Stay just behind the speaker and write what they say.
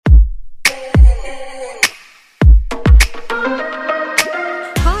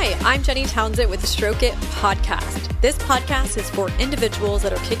I'm Jenny Townsend with the Stroke It podcast. This podcast is for individuals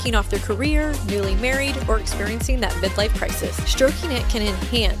that are kicking off their career, newly married, or experiencing that midlife crisis. Stroking it can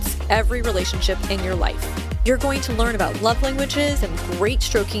enhance every relationship in your life. You're going to learn about love languages and great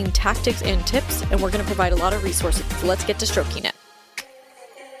stroking tactics and tips, and we're going to provide a lot of resources. So let's get to stroking it.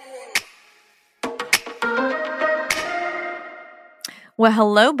 Well,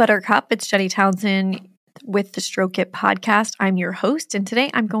 hello, Buttercup. It's Jenny Townsend with the Stroke It podcast. I'm your host, and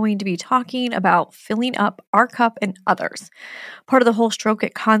today I'm going to be talking about filling up our cup and others. Part of the whole Stroke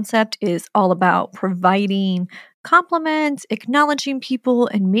It concept is all about providing compliments, acknowledging people,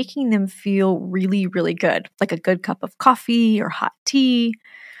 and making them feel really, really good, like a good cup of coffee or hot tea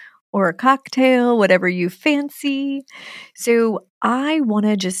or a cocktail, whatever you fancy. So I want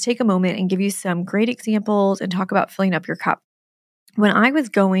to just take a moment and give you some great examples and talk about filling up your cup. When I was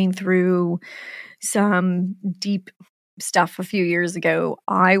going through some deep stuff a few years ago,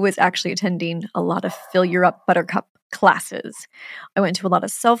 I was actually attending a lot of Fill Your Up Buttercup classes. I went to a lot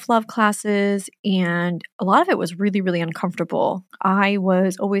of self-love classes, and a lot of it was really, really uncomfortable. I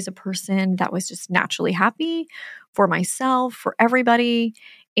was always a person that was just naturally happy for myself, for everybody,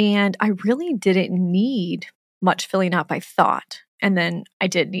 and I really didn't need much filling up, I thought. And then I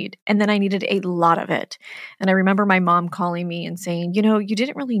needed a lot of it. And I remember my mom calling me and saying, you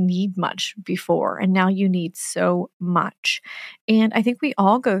didn't really need much before, and now you need so much. And I think we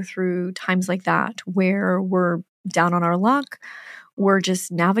all go through times like that where we're down on our luck. We're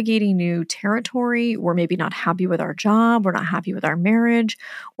just navigating new territory. We're maybe not happy with our job. We're not happy with our marriage.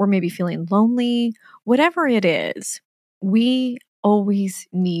 We're maybe feeling lonely. Whatever it is, we always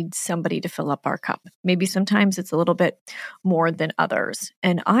need somebody to fill up our cup. Maybe sometimes it's a little bit more than others.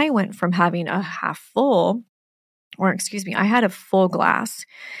 And I went from having I had a full glass.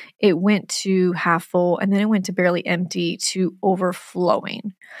 It went to half full, and then it went to barely empty to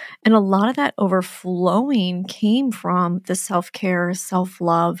overflowing. And a lot of that overflowing came from the self-care,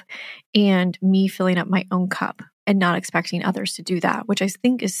 self-love, and me filling up my own cup and not expecting others to do that, which I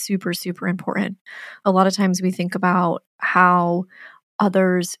think is super, super important. A lot of times we think about how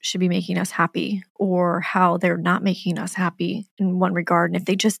others should be making us happy or how they're not making us happy in one regard. And if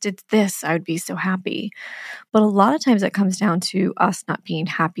they just did this, I would be so happy. But a lot of times it comes down to us not being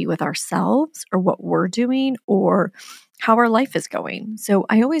happy with ourselves or what we're doing or how our life is going. So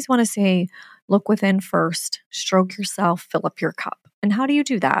I always want to say, look within first, stroke yourself, fill up your cup. And how do you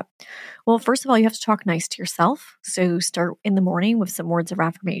do that? Well, first of all, you have to talk nice to yourself. So start in the morning with some words of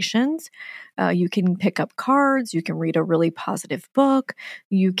affirmations. You can pick up cards. You can read a really positive book.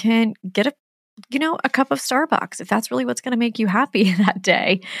 You can get a cup of Starbucks if that's really what's going to make you happy that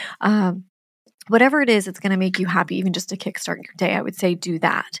day. Whatever it is, it's going to make you happy, even just to kickstart your day. I would say do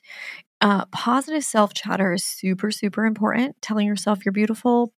that. Positive self-chatter is super, super important. Telling yourself you're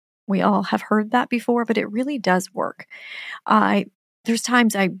beautiful. We all have heard that before, but it really does work. There's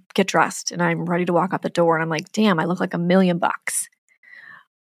times I get dressed and I'm ready to walk out the door and I'm like, damn, I look like $1,000,000.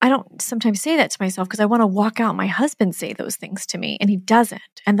 I don't sometimes say that to myself because I want to walk out and my husband say those things to me, and he doesn't.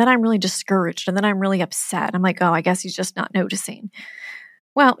 And then I'm really discouraged, and then I'm really upset. I'm like, oh, I guess he's just not noticing.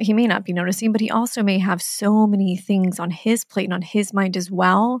 Well, he may not be noticing, but he also may have so many things on his plate and on his mind as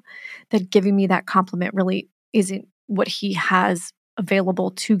well that giving me that compliment really isn't what he has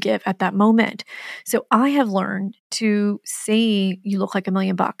available to give at that moment. So I have learned to say, you look like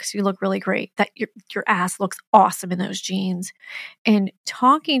 $1,000,000. You look really great. That your ass looks awesome in those jeans. And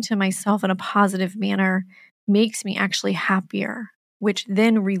talking to myself in a positive manner makes me actually happier, which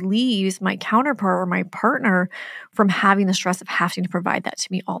then relieves my counterpart or my partner from having the stress of having to provide that to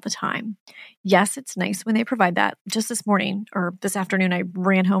me all the time. Yes, it's nice when they provide that. Just this morning or this afternoon, I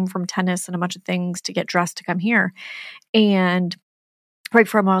ran home from tennis and a bunch of things to get dressed to come here. And right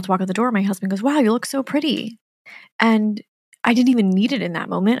before I'm about to walk out the door, my husband goes, wow, you look so pretty. And I didn't even need it in that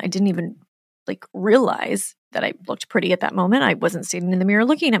moment. I didn't even realize that I looked pretty at that moment. I wasn't standing in the mirror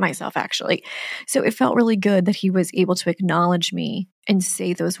looking at myself, actually. So it felt really good that he was able to acknowledge me and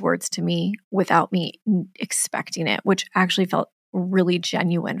say those words to me without me expecting it, which actually felt really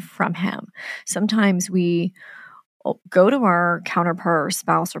genuine from him. Sometimes we go to our counterpart or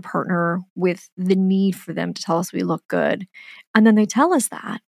spouse or partner with the need for them to tell us we look good. And then they tell us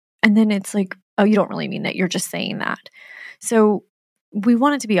that. And then it's like, oh, you don't really mean that. You're just saying that. So we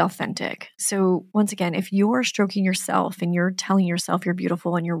want it to be authentic. So once again, if you're stroking yourself and you're telling yourself you're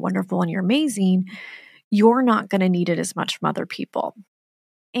beautiful and you're wonderful and you're amazing, you're not going to need it as much from other people.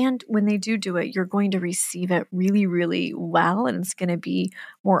 And when they do it, you're going to receive it really, really well. And it's going to be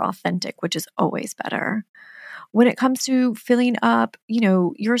more authentic, which is always better. When it comes to filling up,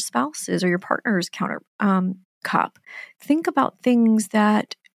 your spouse's or your partner's cup, think about things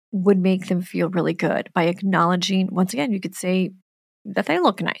that would make them feel really good by acknowledging, once again, you could say that they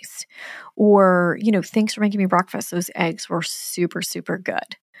look nice, or, thanks for making me breakfast. Those eggs were super, super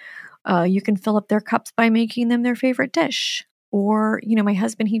good. You can fill up their cups by making them their favorite dish. Or, my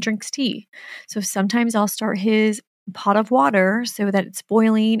husband, he drinks tea. So sometimes I'll start his pot of water so that it's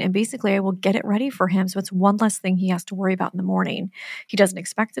boiling, and basically I will get it ready for him. So it's one less thing he has to worry about in the morning. He doesn't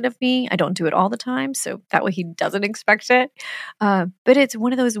expect it of me. I don't do it all the time. So that way he doesn't expect it. But it's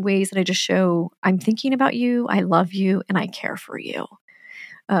one of those ways that I just show I'm thinking about you, I love you, and I care for you.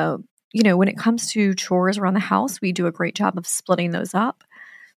 When it comes to chores around the house, we do a great job of splitting those up.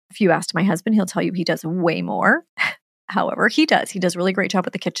 If you ask my husband, he'll tell you he does way more. However, he does. He does a really great job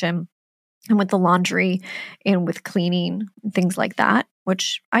with the kitchen and with the laundry and with cleaning and things like that,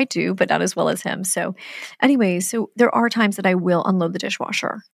 which I do, but not as well as him. So there are times that I will unload the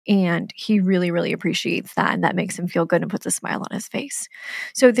dishwasher, and he really, really appreciates that. And that makes him feel good and puts a smile on his face.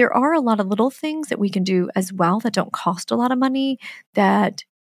 So there are a lot of little things that we can do as well that don't cost a lot of money, that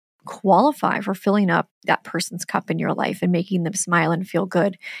qualify for filling up that person's cup in your life and making them smile and feel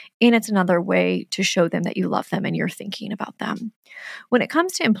good. And it's another way to show them that you love them and you're thinking about them. When it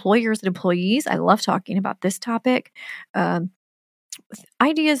comes to employers and employees, I love talking about this topic.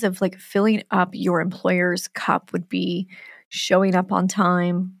 Ideas of like filling up your employer's cup would be showing up on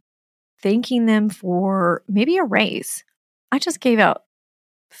time, thanking them for maybe a raise. I just gave out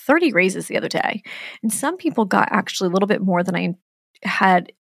 30 raises the other day, and some people got actually a little bit more than I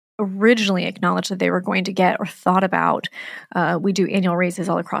had originally acknowledged that they were going to get or thought about. We do annual raises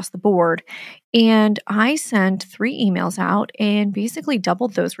all across the board. And I sent 3 emails out and basically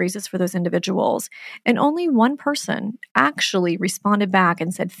doubled those raises for those individuals. And only one person actually responded back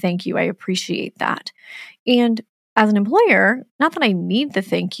and said, "Thank you, I appreciate that." And as an employer, not that I need the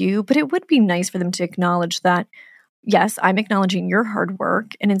thank you, but it would be nice for them to acknowledge that, yes, I'm acknowledging your hard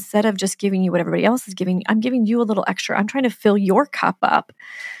work. And instead of just giving you what everybody else is giving, I'm giving you a little extra. I'm trying to fill your cup up.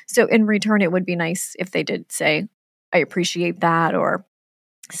 So in return, it would be nice if they did say, "I appreciate that," or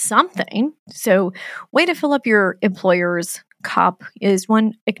something. So way to fill up your employer's cup is,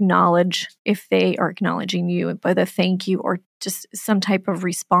 one, acknowledge if they are acknowledging you by the thank you or just some type of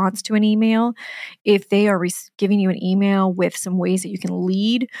response to an email. If they are giving you an email with some ways that you can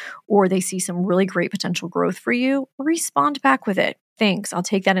lead, or they see some really great potential growth for you, respond back with it. "Thanks, I'll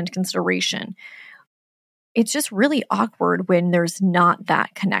take that into consideration." It's just really awkward when there's not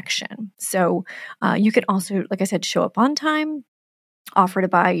that connection. So you can also, like I said, show up on time, offer to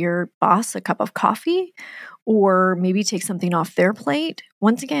buy your boss a cup of coffee, or maybe take something off their plate.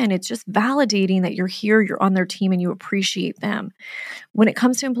 Once again, it's just validating that you're here, you're on their team, and you appreciate them. When it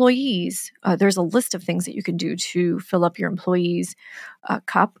comes to employees, there's a list of things that you can do to fill up your employees'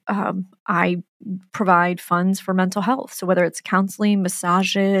 cup. I provide funds for mental health. So whether it's counseling,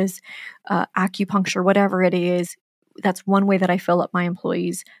 massages, acupuncture, whatever it is, that's one way that I fill up my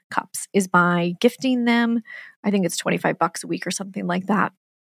employees' cups, is by gifting them. I think it's $25 a week or something like that,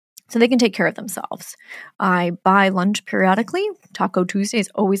 so they can take care of themselves. I buy lunch periodically. Taco Tuesday is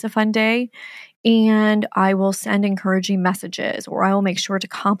always a fun day. And I will send encouraging messages, or I will make sure to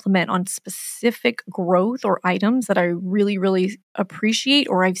compliment on specific growth or items that I really, really appreciate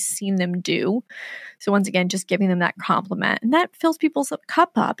or I've seen them do. So once again, just giving them that compliment, and that fills people's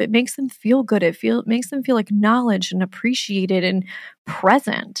cup up. It makes them feel good. It makes them feel acknowledged and appreciated and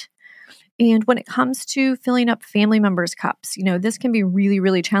present. And when it comes to filling up family members' cups, this can be really,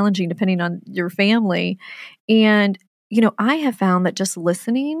 really challenging depending on your family. And I have found that just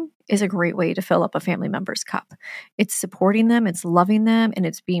listening is a great way to fill up a family member's cup. It's supporting them, it's loving them, and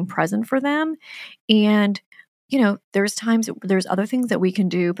it's being present for them. And, there's other things that we can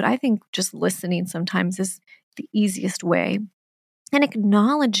do, but I think just listening sometimes is the easiest way. And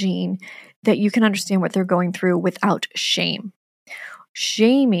acknowledging that you can understand what they're going through without shame.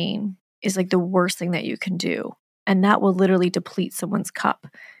 Shaming is like the worst thing that you can do. And that will literally deplete someone's cup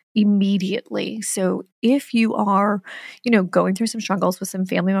immediately. So if you are, going through some struggles with some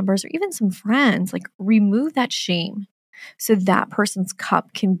family members or even some friends, like, remove that shame so that person's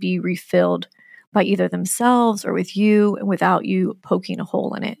cup can be refilled by either themselves or with you, and without you poking a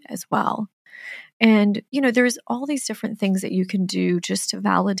hole in it as well. And, there's all these different things that you can do just to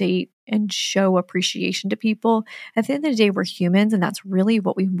validate and show appreciation to people. At the end of the day, we're humans, and that's really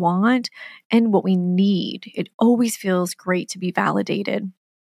what we want and what we need. It always feels great to be validated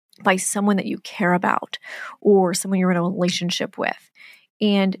by someone that you care about or someone you're in a relationship with.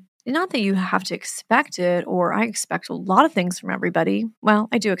 And not that you have to expect it, or I expect a lot of things from everybody. Well,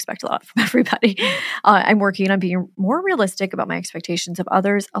 I do expect a lot from everybody. I'm working on being more realistic about my expectations of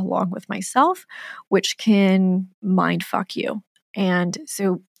others along with myself, which can mind fuck you. And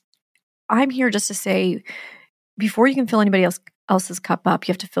so I'm here just to say, before you can fill anybody else's cup up,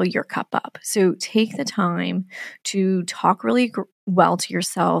 you have to fill your cup up. So take the time to talk really well to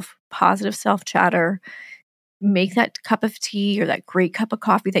yourself, positive self-chatter, make that cup of tea or that great cup of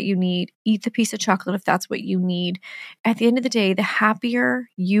coffee that you need, eat the piece of chocolate if that's what you need. At the end of the day, the happier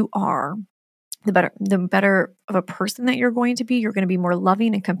you are, the better of a person that you're going to be. You're going to be more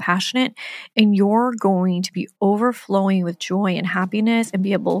loving and compassionate, and you're going to be overflowing with joy and happiness and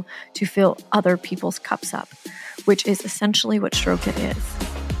be able to fill other people's cups up, which is essentially what Stroke It is.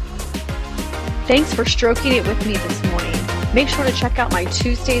 Thanks for stroking it with me this morning. Make sure to check out my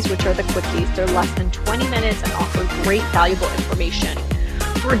Tuesdays, which are the quickies. They're less than 20 minutes and offer great, valuable information.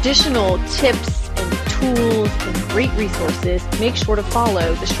 For additional tips and tools and great resources, make sure to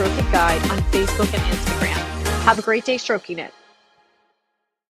follow the Stroke It Guide on Facebook and Instagram. Have a great day stroking it.